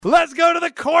Let's go to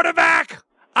the quarterback.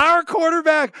 Our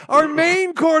quarterback, our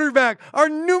main quarterback, our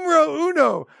numero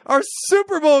uno, our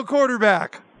Super Bowl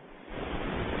quarterback.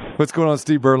 What's going on,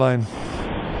 Steve Beuerlein?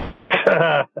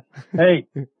 Hey,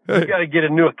 you got to get a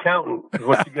new accountant. Is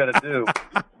what you got to do.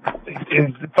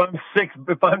 If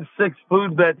I'm six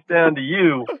food bets down to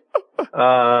you,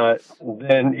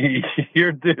 then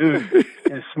your dude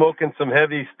is smoking some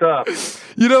heavy stuff.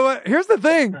 You know what? Here's the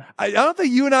thing. I don't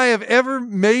think you and I have ever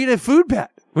made a food bet.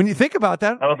 When you think about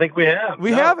that, I don't think we have.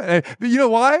 We haven't. But you know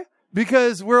why?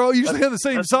 Because we're all usually on the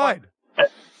same side.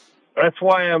 That's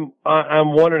why I'm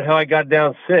wondering how I got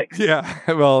down 6. Yeah.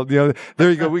 Well, there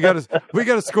you go. We got a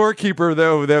scorekeeper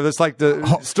over there that's like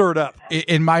to stir it up.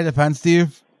 In my defense,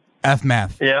 Steve, F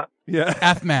math. Yeah.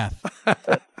 F math.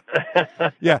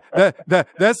 Yeah.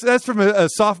 That's from a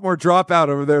sophomore dropout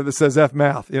over there that says F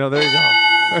math. There you go.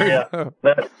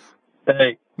 There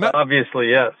you go.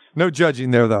 Obviously, yes. No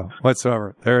judging there though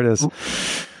whatsoever. There it is.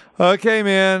 Okay,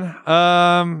 man.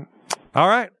 All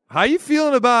right. How you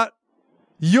feeling about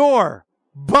your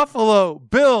Buffalo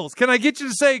Bills? Can I get you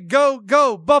to say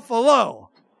go Buffalo?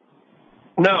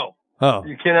 No. Oh,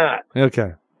 you cannot.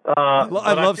 Okay. I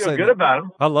love saying good that. about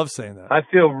him. I love saying that. I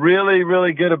feel really,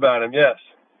 really good about him. Yes.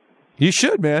 You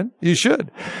should, man. You should,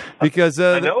 because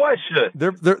I know I should.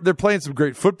 They're playing some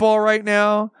great football right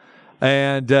now,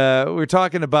 and we're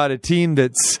talking about a team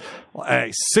that's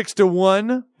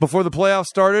 6-1 before the playoffs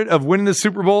started of winning the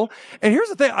Super Bowl. And here's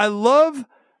the thing: I love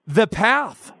the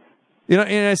path. And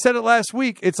I said it last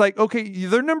week. It's like, okay,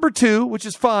 they're number 2, which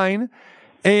is fine,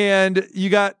 and you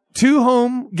got 2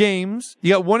 home games.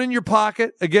 You got one in your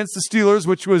pocket against the Steelers,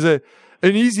 which was an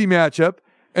easy matchup,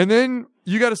 and then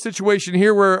you got a situation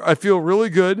here where I feel really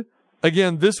good,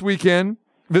 again, this weekend,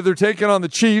 that they're taking on the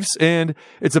Chiefs, and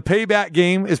it's a payback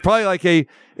game. It's probably like a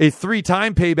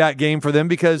 3-time payback game for them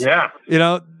because,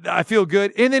 I feel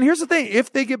good. And then here's the thing.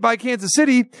 If they get by Kansas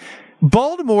City,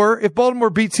 if Baltimore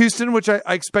beats Houston, which I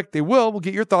expect they will, we'll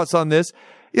get your thoughts on this.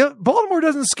 Baltimore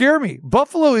doesn't scare me.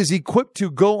 Buffalo is equipped to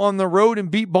go on the road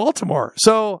and beat Baltimore.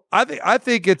 So I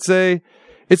think it's a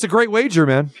great wager,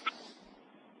 man.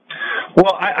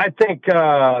 Well, I think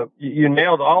you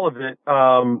nailed all of it.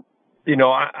 Although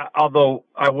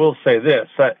I will say this,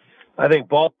 I think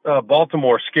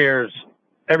Baltimore scares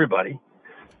everybody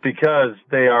because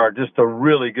they are just a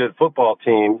really good football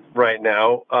team right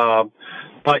now.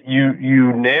 But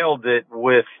you nailed it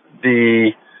with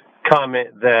the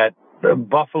comment that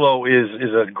Buffalo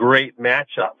is a great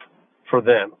matchup for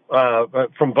them.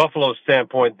 From Buffalo's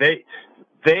standpoint, they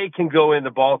can go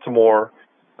into Baltimore.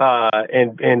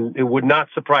 And it would not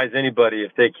surprise anybody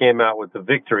if they came out with the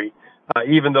victory,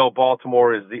 even though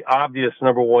Baltimore is the obvious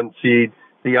number 1 seed,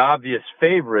 the obvious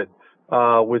favorite,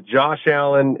 with Josh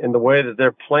Allen and the way that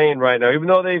they're playing right now. Even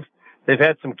though they've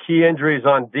had some key injuries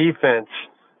on defense,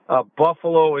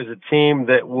 Buffalo is a team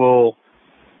that will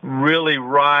really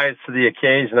rise to the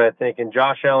occasion, I think. And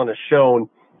Josh Allen has shown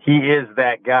he is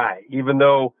that guy. Even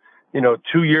though,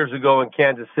 2 years ago in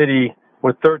Kansas City,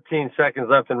 with 13 seconds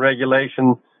left in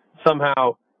regulation,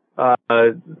 somehow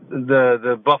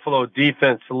the Buffalo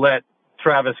defense let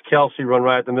Travis Kelce run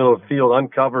right at the middle of the field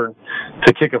uncovered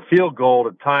to kick a field goal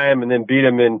to tie him and then beat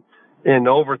him in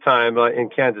overtime in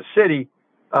Kansas City.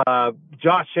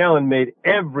 Josh Allen made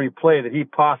every play that he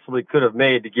possibly could have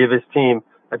made to give his team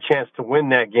a chance to win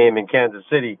that game in Kansas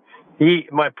City.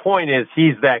 My point is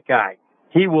he's that guy.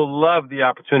 He will love the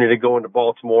opportunity to go into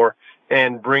Baltimore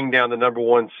and bring down the number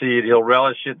 1 seed. He'll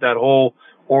relish it. That whole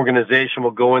organization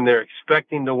will go in there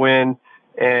expecting to win,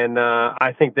 and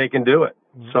I think they can do it.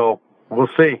 So we'll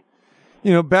see.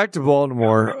 Back to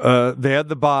Baltimore, they had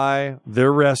the bye,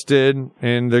 they're rested,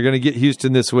 and they're going to get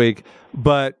Houston this week.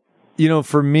 But,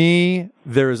 for me,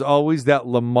 there is always that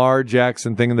Lamar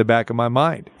Jackson thing in the back of my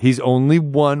mind. He's only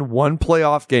won 1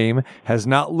 playoff game, has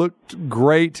not looked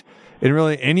great in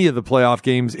really any of the playoff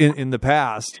games in the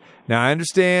past. Now, I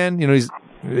understand, he's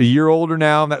a year older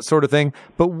now and that sort of thing.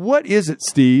 But what is it,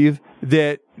 Steve,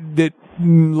 that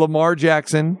Lamar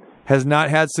Jackson has not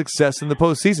had success in the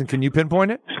postseason? Can you pinpoint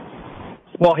it?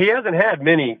 Well, he hasn't had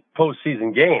many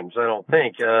postseason games, I don't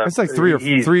think. It's like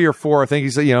three or four. I think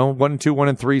he's 1-2,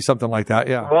 1-3, something like that.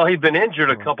 Yeah. Well, he's been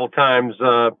injured a couple times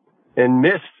and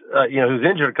missed. He was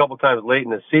injured a couple times late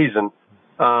in the season,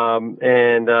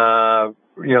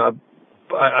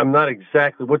 I'm not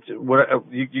exactly what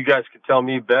you guys could tell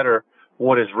me better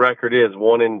what his record is.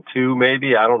 1-2,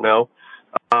 maybe, I don't know.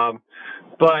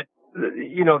 But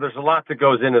there's a lot that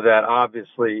goes into that.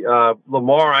 Obviously,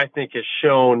 Lamar, I think, has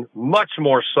shown much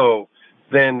more so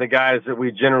than the guys that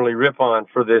we generally rip on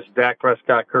for this. Dak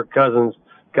Prescott, Kirk Cousins,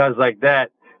 guys like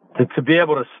that to be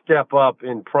able to step up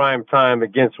in prime time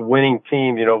against winning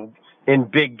teams, in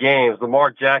big games.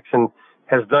 Lamar Jackson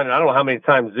has done it. I don't know how many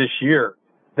times this year.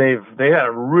 They had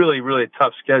a really, really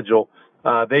tough schedule.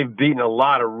 They've beaten a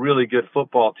lot of really good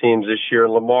football teams this year,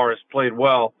 and Lamar has played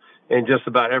well in just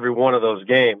about every one of those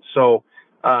games. So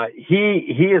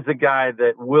he is the guy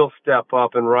that will step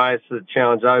up and rise to the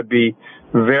challenge. I would be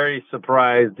very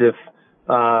surprised if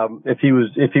he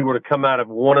were to come out of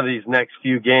one of these next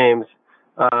few games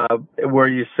where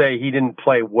you say he didn't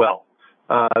play well.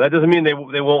 That doesn't mean they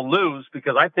won't lose,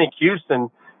 because I think Houston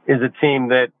is a team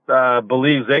that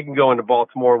believes they can go into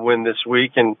Baltimore and win this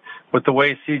week. And with the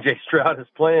way C.J. Stroud is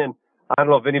playing, I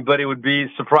don't know if anybody would be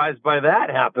surprised by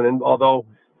that happening. Although,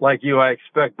 like you, I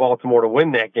expect Baltimore to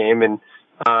win that game. And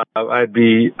I'd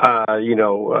be,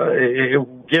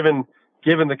 given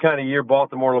the kind of year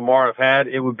Baltimore and Lamar have had,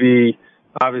 it would be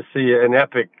obviously an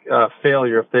epic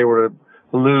failure if they were to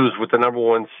lose with the number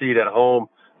one seed at home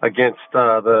against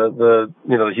the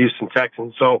Houston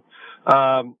Texans. So,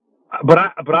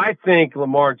 but I think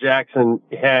Lamar Jackson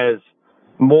has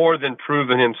more than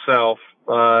proven himself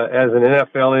as an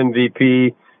NFL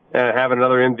MVP, have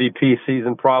another MVP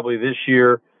season probably this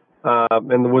year,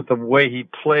 and with the way he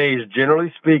plays,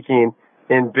 generally speaking,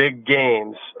 in big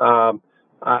games,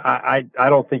 I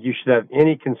don't think you should have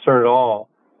any concern at all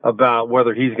about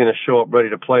whether he's going to show up ready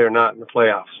to play or not in the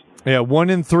playoffs. Yeah,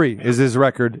 1-3 is his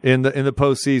record in the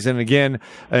postseason again,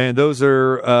 and those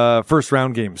are first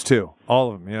round games too,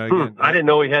 all of them. Again, I didn't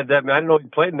know he had that. I didn't know he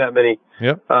played in that many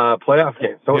playoff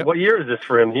games. So what year is this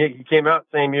for him? He came out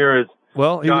same year as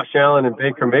Josh Allen and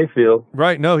Baker Mayfield.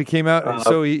 Right. No, he came out.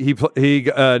 So he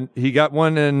got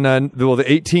one in the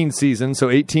 18 season. So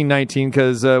 18-19,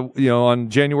 because on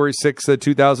January 6th,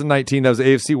 2019, that was the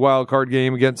AFC wild card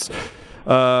game against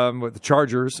with the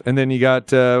Chargers, and then you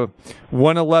got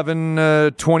 111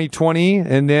 2020,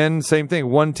 and then same thing,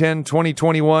 110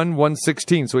 2021,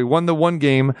 116. So he won the one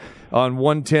game on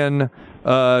 110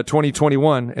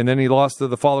 2021, and then he lost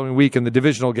the following week in the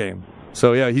divisional game.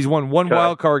 So yeah, he's won one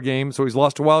wild card game. So he's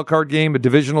lost a wild card game, a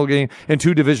divisional game, and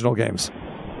two divisional games.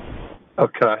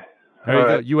 Okay. There you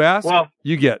go. You ask,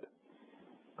 you get.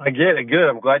 I get it. Good.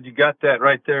 I'm glad you got that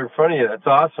right there in front of you. That's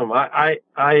awesome.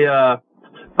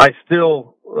 I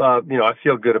still, I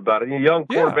feel good about it. Young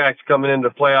quarterbacks coming into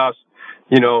playoffs,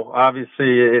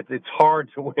 obviously it's hard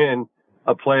to win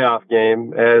a playoff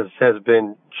game, as has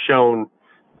been shown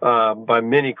by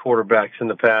many quarterbacks in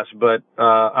the past. But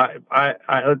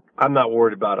I'm not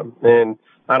worried about him, and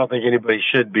I don't think anybody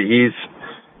should be.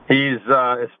 He's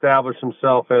established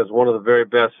himself as one of the very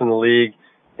best in the league,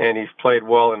 and he's played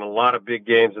well in a lot of big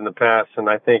games in the past. And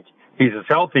I think he's as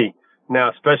healthy now,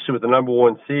 especially with the number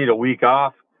one seed a week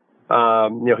off.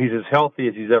 He's as healthy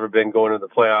as he's ever been going into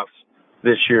the playoffs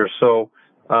this year. So,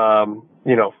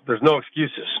 there's no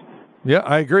excuses. Yeah,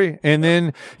 I agree. And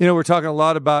then, we're talking a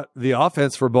lot about the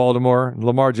offense for Baltimore,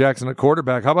 Lamar Jackson at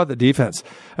quarterback. How about the defense?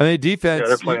 I mean, defense. Yeah,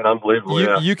 they're playing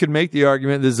unbelievable. You can make the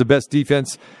argument this is the best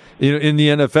defense, in the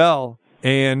NFL.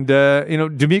 And,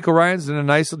 DeMeco Ryans done a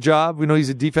nice job. We know he's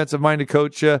a defensive-minded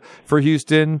coach for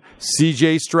Houston.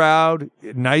 C.J. Stroud,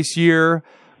 nice year,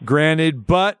 granted.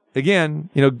 But, again,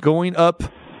 going up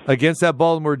against that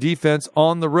Baltimore defense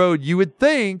on the road, you would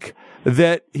think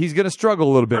that he's going to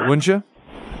struggle a little bit, wouldn't you?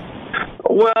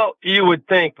 Well, you would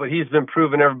think, but he's been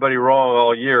proving everybody wrong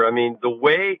all year. I mean, the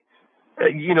way,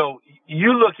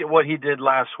 you look at what he did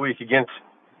last week against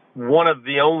one of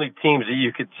the only teams that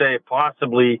you could say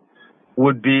possibly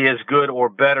would be as good or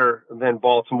better than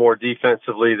Baltimore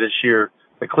defensively this year,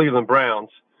 the Cleveland Browns.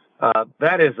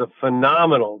 That is a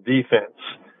phenomenal defense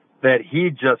that he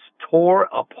just tore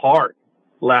apart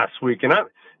last week. And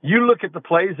you look at the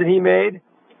plays that he made,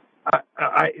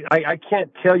 I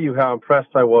can't tell you how impressed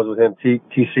I was with him,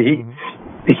 TC.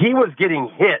 He was getting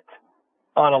hit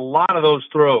on a lot of those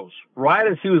throws right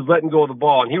as he was letting go of the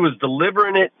ball, and he was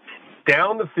delivering it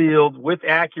down the field with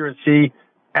accuracy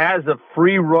as a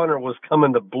free runner was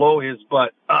coming to blow his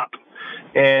butt up.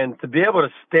 And to be able to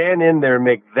stand in there and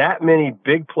make that many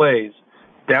big plays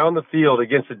down the field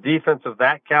against a defense of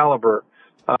that caliber,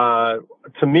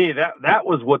 to me, that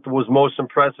was what was most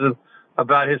impressive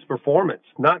about his performance.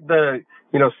 Not the,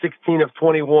 16 of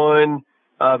 21,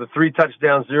 the 3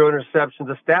 touchdowns, 0 interceptions.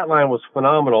 The stat line was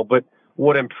phenomenal, but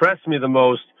what impressed me the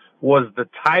most was the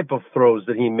type of throws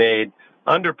that he made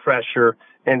under pressure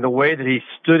and the way that he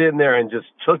stood in there and just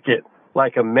took it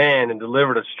like a man and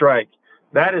delivered a strike.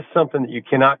 That is something that you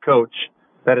cannot coach.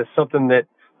 That is something that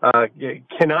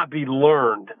cannot be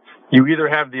learned. You either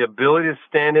have the ability to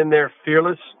stand in there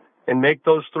fearless and make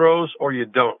those throws, or you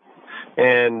don't.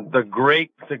 And the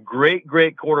great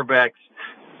quarterbacks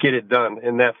get it done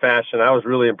in that fashion. I was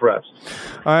really impressed.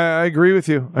 I agree with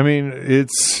you. I mean,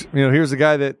 it's, here's a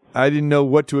guy that I didn't know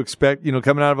what to expect,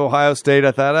 coming out of Ohio State.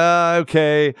 I thought,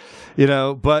 okay,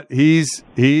 but he's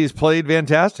played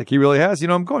fantastic. He really has.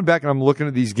 I'm going back and I'm looking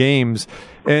at these games,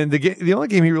 and the only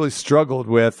game he really struggled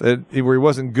with, where he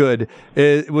wasn't good,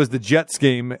 it was the Jets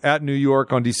game at New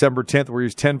York on December 10th, where he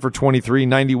was 10 for 23,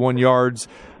 91 yards,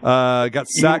 got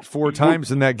sacked 4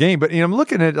 times in that game. But I'm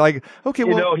looking at like, okay,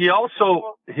 well, he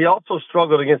also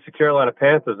struggled against the Carolina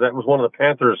Panthers. That was one of the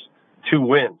Panthers' 2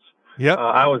 wins. Yep.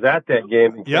 I was at that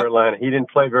game in Carolina. He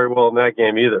didn't play very well in that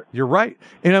game either. You're right.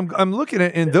 And I'm looking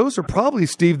at, and those are probably,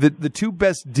 Steve, the 2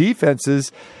 best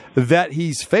defenses that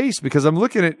he's faced, because I'm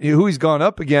looking at who he's gone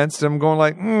up against, and I'm going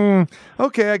like,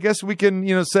 okay, I guess we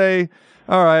can, say,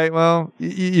 all right, well,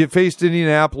 you faced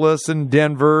Indianapolis and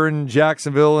Denver and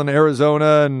Jacksonville and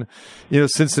Arizona and,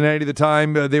 Cincinnati at the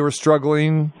time. They were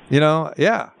struggling,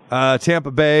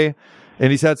 Tampa Bay. And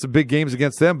he's had some big games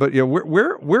against them, but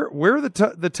where are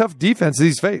the tough defenses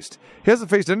he's faced? He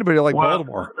hasn't faced anybody like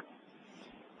Baltimore.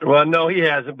 Well, no, he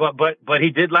hasn't, but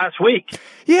he did last week.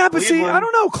 Yeah, but see, I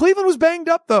don't know. Cleveland was banged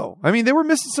up though. I mean, they were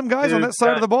missing some guys on that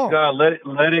side of the ball.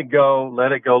 Let it go.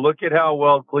 Look at how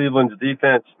well Cleveland's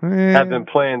defense have been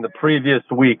playing the previous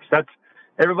weeks.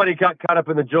 Everybody got caught up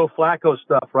in the Joe Flacco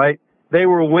stuff, right? They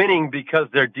were winning because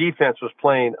their defense was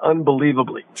playing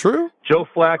unbelievably. True. Joe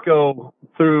Flacco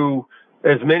threw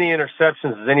as many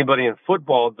interceptions as anybody in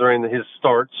football during his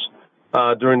starts,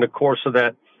 during the course of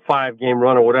that 5-game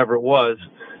run or whatever it was.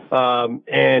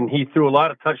 And he threw a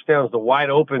lot of touchdowns to wide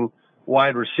open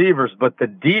wide receivers, but the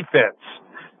defense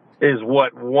is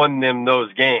what won them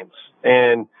those games.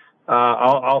 And,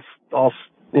 I'll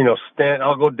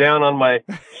go down on my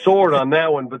sword on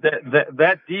that one, but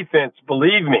that defense,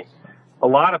 believe me, a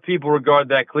lot of people regard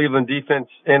that Cleveland defense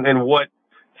and what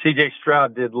C.J.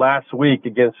 Stroud did last week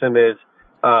against him as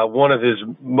one of his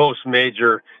most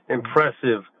major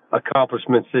impressive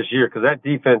accomplishments this year, because that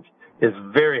defense is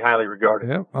very highly regarded.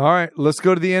 Yeah. All right, let's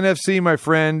go to the NFC, my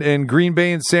friend. And Green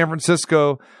Bay and San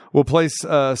Francisco will play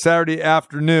Saturday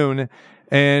afternoon.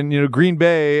 And, Green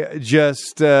Bay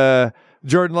just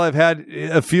Jordan Love had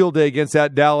a field day against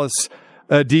that Dallas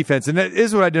defense. And that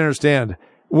is what I didn't understand.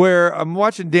 Where I'm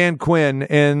watching Dan Quinn,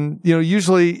 and,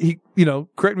 usually he,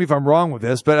 correct me if I'm wrong with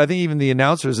this, but I think even the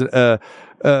announcers,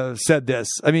 said this.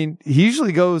 I mean, he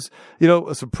usually goes,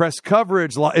 some press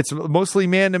coverage. It's mostly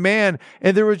man to man.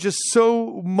 And there was just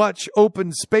so much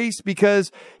open space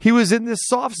because he was in this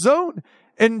soft zone.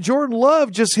 And Jordan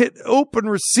Love just hit open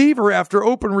receiver after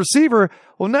open receiver.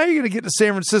 Well, now you're going to get to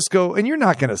San Francisco and you're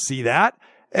not going to see that.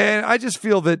 And I just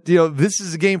feel that, this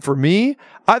is a game for me.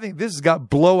 I think this has got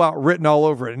blowout written all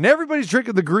over it. And everybody's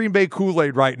drinking the Green Bay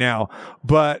Kool-Aid right now,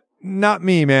 but not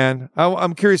me, man.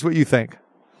 I'm curious what you think.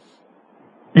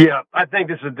 Yeah, I think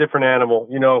this is a different animal,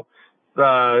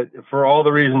 for all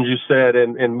the reasons you said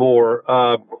and more.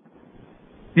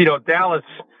 Dallas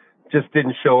just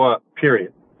didn't show up,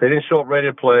 period. They didn't show up ready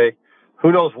to play.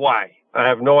 Who knows why? I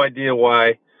have no idea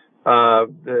why.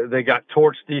 They got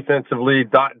torched defensively.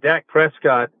 Dak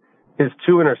Prescott, his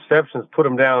 2 interceptions put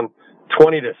him down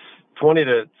 20 to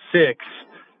 6.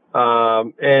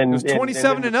 And it was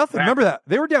 27 to nothing. Remember that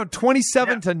they were down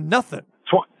 27 to nothing.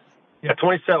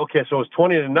 27. Okay, so it was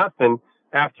 20 to nothing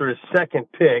after his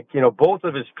second pick. Both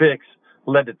of his picks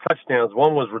led to touchdowns.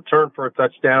 One was returned for a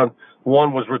touchdown.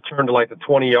 One was returned to like the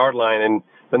 20-yard line, and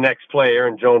the next play,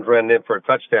 Aaron Jones ran in for a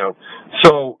touchdown.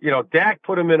 So Dak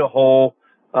put him in a hole.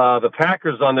 The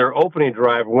Packers on their opening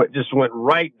drive just went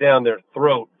right down their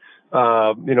throat.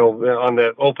 On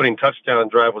the opening touchdown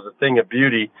drive was a thing of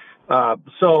beauty.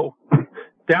 So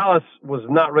Dallas was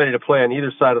not ready to play on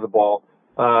either side of the ball.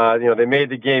 They made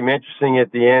the game interesting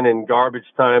at the end in garbage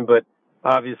time, but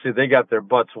obviously they got their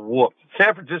butts whooped.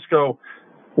 San Francisco,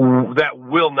 that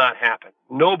will not happen.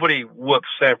 Nobody whoops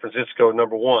San Francisco,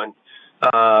 number one.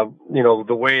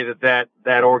 The way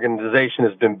that organization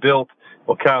has been built,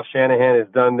 what Kyle Shanahan has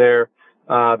done there.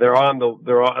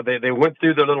 They went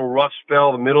through their little rough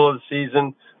spell, the middle of the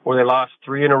season, where they lost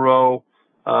 3 in a row.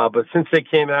 But since they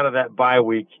came out of that bye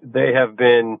week, they have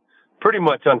been pretty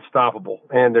much unstoppable.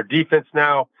 And their defense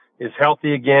now is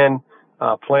healthy again,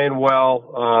 playing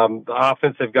well. The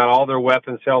offense, they've got all their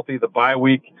weapons healthy. The bye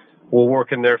week will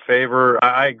work in their favor.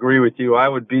 I agree with you. I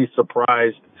would be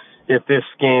surprised if this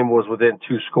game was within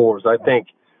 2 scores. I think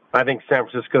I think San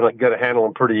Francisco's going to handle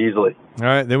them pretty easily. All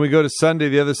right, then we go to Sunday,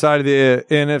 the other side of the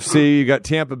NFC. You got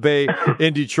Tampa Bay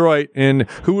and Detroit, and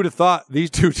who would have thought these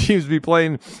two teams would be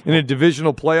playing in a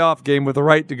divisional playoff game with the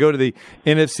right to go to the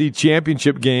NFC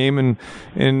Championship game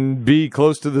and be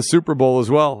close to the Super Bowl as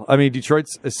well? I mean,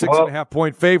 Detroit's a 6.5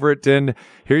 point favorite, and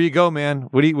here you go, man.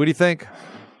 What do you think?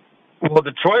 Well,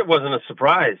 Detroit wasn't a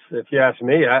surprise, if you ask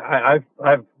me. I've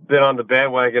been on the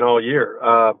bandwagon all year.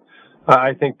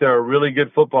 I think they're a really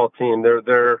good football team.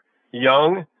 They're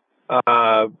young.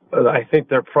 I think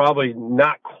they're probably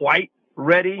not quite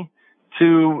ready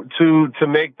to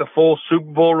make the full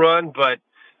Super Bowl run, but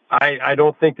I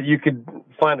don't think that you could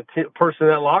find a person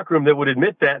in that locker room that would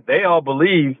admit that. They all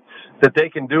believe that they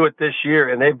can do it this year,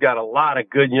 and they've got a lot of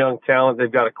good young talent.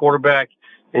 They've got a quarterback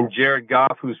in Jared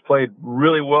Goff who's played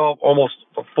really well, almost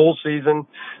a full season.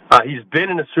 He's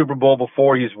been in a Super Bowl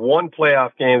before. He's won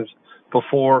playoff games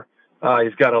before.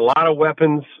 He's got a lot of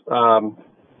weapons. They're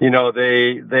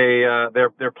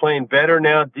playing better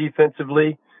now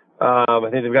defensively. I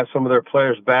think they've got some of their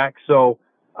players back. So,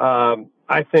 I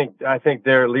think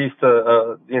they're at least,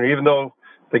 even though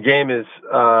the game is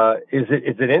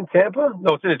it in Tampa?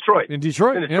 No, it's in Detroit. In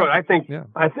Detroit. Yeah.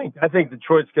 I think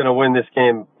Detroit's going to win this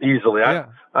game easily. Yeah.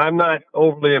 I'm not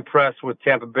overly impressed with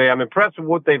Tampa Bay. I'm impressed with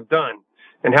what they've done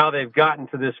and how they've gotten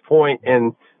to this point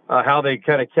and how they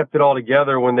kind of kept it all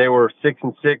together when they were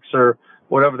 6-6 or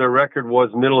whatever their record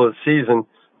was middle of the season.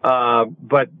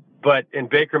 But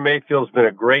Baker Mayfield's been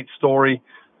a great story.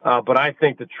 But I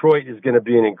think Detroit is going to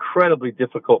be an incredibly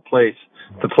difficult place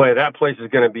to play. That place is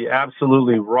going to be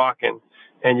absolutely rocking.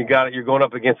 And you're going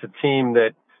up against a team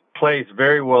that plays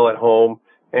very well at home,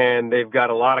 and they've got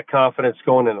a lot of confidence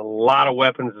going and a lot of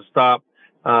weapons to stop.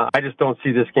 I just don't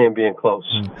see this game being close.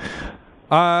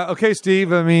 Okay,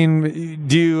 Steve. I mean,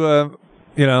 do you,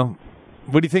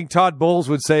 what do you think Todd Bowles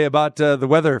would say about the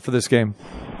weather for this game?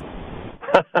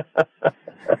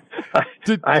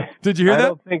 Did you hear that? I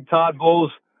don't think Todd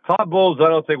Bowles, I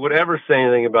don't think would ever say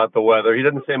anything about the weather. He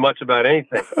doesn't say much about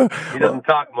anything. He doesn't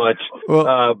talk much.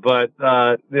 Well, but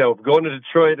going to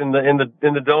Detroit in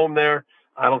the dome there,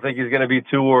 I don't think he's going to be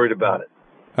too worried about it.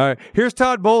 All right. Here's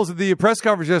Todd Bowles at the press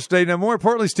conference yesterday. Now, more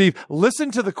importantly, Steve,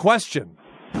 listen to the question.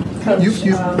 Coach,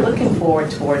 looking forward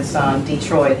towards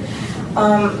Detroit.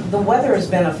 The weather has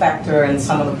been a factor in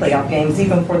some of the playoff games,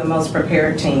 even for the most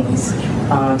prepared teams.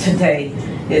 Today,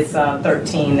 it's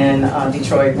 13 in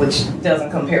Detroit, which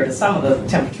doesn't compare to some of the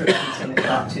temperatures we tend to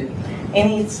talk to.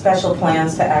 Any special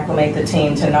plans to acclimate the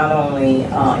team to not only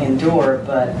endure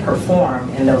but perform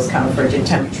in those kind of frigid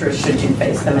temperatures should you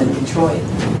face them in Detroit?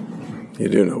 You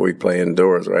do know we play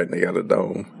indoors, right? And they got a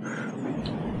dome.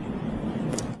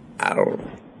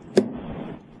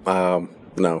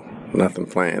 No, nothing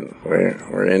planned.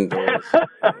 We're indoors.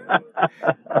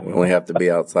 We only have to be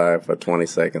outside for 20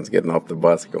 seconds getting off the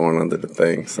bus going under the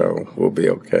thing, so we'll be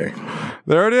okay.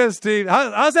 There it is, Steve.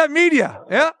 How's that media?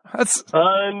 Yeah, that's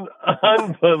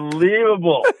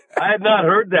unbelievable. I had not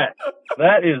heard that.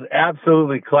 That is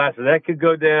absolutely classic. That could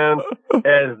go down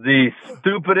as the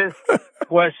stupidest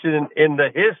question in the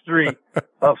history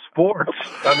of sports.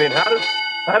 I mean,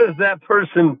 how does that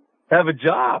person have a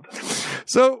job?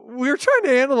 So we were trying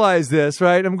to analyze this,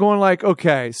 right? I'm going like,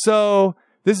 okay, so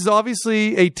this is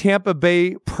obviously a Tampa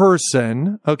Bay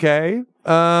person, okay?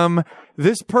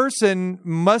 This person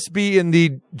must be in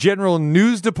the general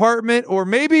news department, or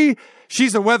maybe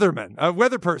she's a weather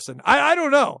person. I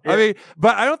don't know. Yeah. I mean,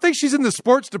 but I don't think she's in the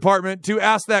sports department to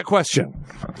ask that question.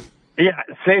 Yeah,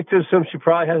 safe to assume she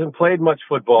probably hasn't played much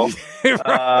football.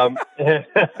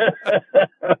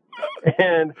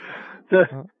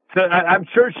 So I'm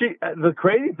sure the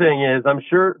crazy thing is, I'm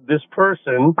sure this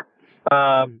person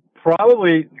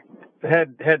probably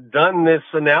had done this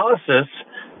analysis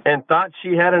and thought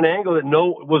she had an angle that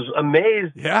was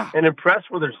amazed and impressed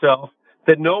with herself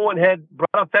that no one had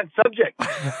brought up that subject.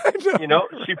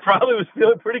 She probably was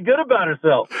feeling pretty good about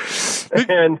herself.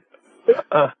 And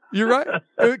you're right,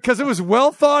 because it was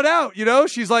well thought out.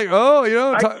 She's like, Any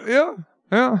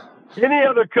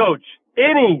other coach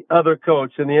in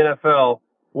the NFL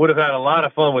would have had a lot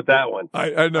of fun with that one.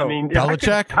 I know. I mean,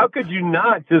 Belichick? How could you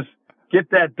not just get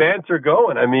that banter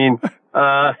going? I mean,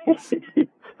 how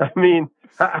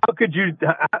could you?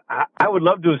 I would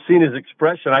love to have seen his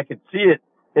expression. I could see it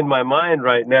in my mind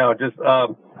right now. Just, I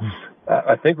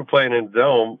think we're playing in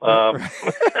Dome.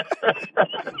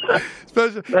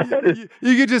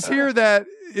 You could just hear that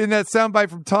in that soundbite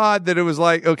from Todd, that it was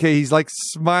like, okay, he's like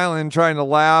smiling, trying to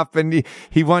laugh, and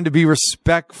he wanted to be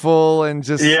respectful and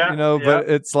just, but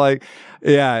it's like,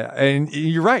 Yeah, and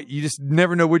you're right. You just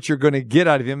never know what you're going to get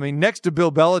out of him. I mean, next to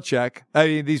Bill Belichick, I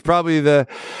mean, he's probably the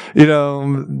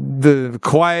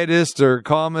quietest or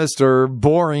calmest or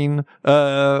boring,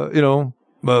 coach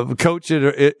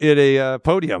at a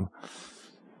podium.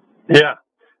 Yeah.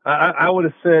 I would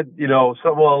have said, something along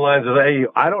the lines of, hey,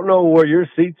 I don't know where your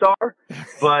seats are,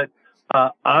 but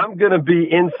I'm going to be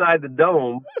inside the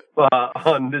dome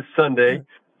on this Sunday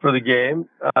for the game.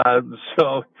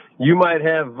 So you might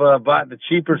have bought the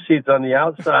cheaper seats on the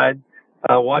outside,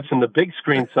 watching the big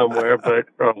screen somewhere, but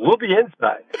we'll be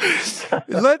inside.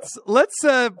 Let's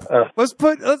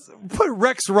put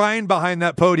Rex Ryan behind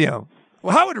that podium.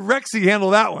 Well, how would Rexy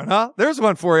handle that one, huh? There's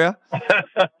one for you.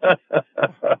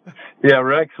 Yeah,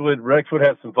 Rex would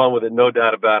have some fun with it, no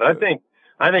doubt about it. I think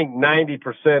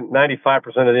 90%, 95%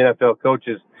 of the NFL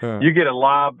coaches, you get a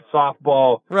lob,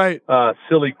 softball, right,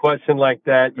 silly question like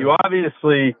that. You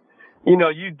obviously,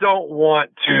 you don't want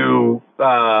to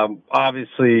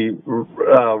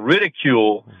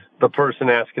ridicule the person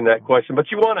asking that question, but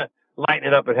you want to lighten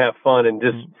it up and have fun and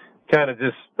just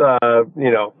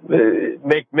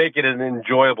make it an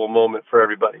enjoyable moment for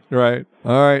everybody. Right.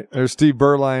 All right. There's Steve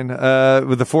Beuerlein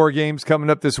with the 4 games coming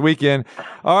up this weekend.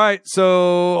 All right.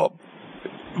 So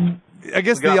I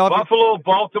guess we got Buffalo,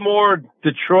 Baltimore,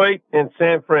 Detroit, and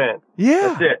San Fran.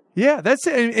 Yeah. That's it. Yeah, that's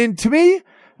it. And to me,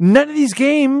 none of these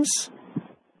games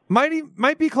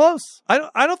might be close.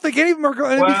 I don't think any of them are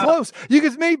going to be close. You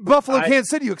could maybe Buffalo, Kansas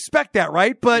City. You expect that,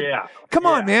 right? But come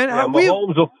on, man. Yeah,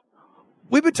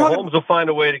 We've been talking. Mahomes will find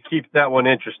a way to keep that one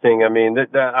interesting. I mean,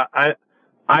 I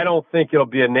don't think it'll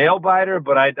be a nail biter,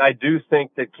 but I do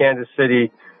think that Kansas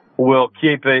City will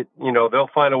keep it. They'll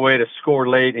find a way to score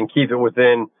late and keep it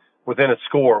within a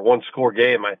score, 1-score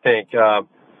game. I think.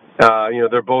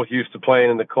 They're both used to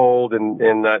playing in the cold, and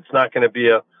it's not going to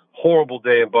be a horrible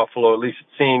day in Buffalo. At least it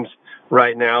seems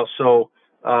right now. So,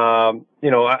 Patrick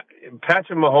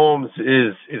Mahomes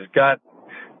is got.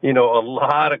 A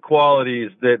lot of qualities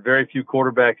that very few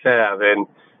quarterbacks have. And,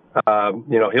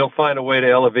 he'll find a way to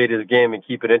elevate his game and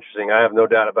keep it interesting. I have no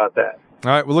doubt about that.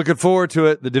 All right. We're looking forward to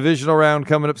it. The divisional round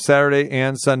coming up Saturday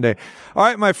and Sunday. All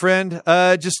right, my friend.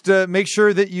 Just make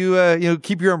sure that you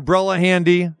keep your umbrella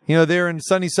handy, there in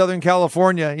sunny Southern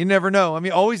California. You never know. I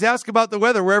mean, always ask about the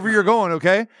weather wherever you're going,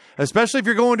 okay? Especially if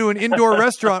you're going to an indoor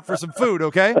restaurant for some food,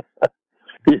 okay?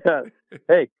 Yeah.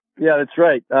 Hey, yeah, that's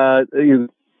right.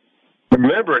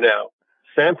 Remember now,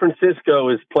 San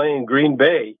Francisco is playing Green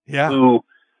Bay, who,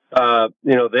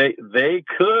 they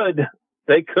could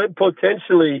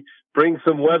potentially bring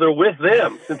some weather with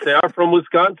them since they are from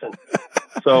Wisconsin.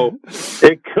 So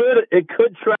it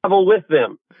could travel with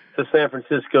them to San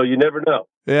Francisco. You never know.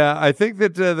 Yeah, I think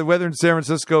that the weather in San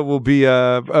Francisco will be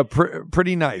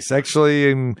pretty nice, actually.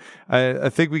 And I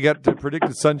think we got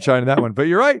predicted sunshine in that one. But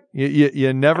you're right.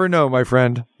 You never know, my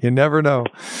friend. You never know.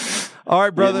 All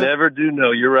right, brother. You never do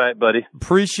know. You're right, buddy.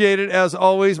 Appreciate it as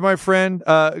always, my friend.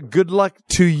 Good luck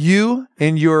to you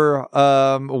in your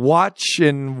watch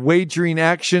and wagering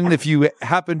action if you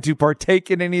happen to partake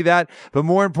in any of that. But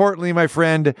more importantly, my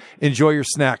friend, enjoy your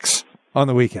snacks on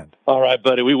the weekend. All right,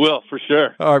 buddy. We will, for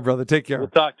sure. All right, brother. Take care. We'll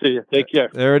talk to you. Take care.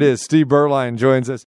 There it is. Steve Beuerlein joins us.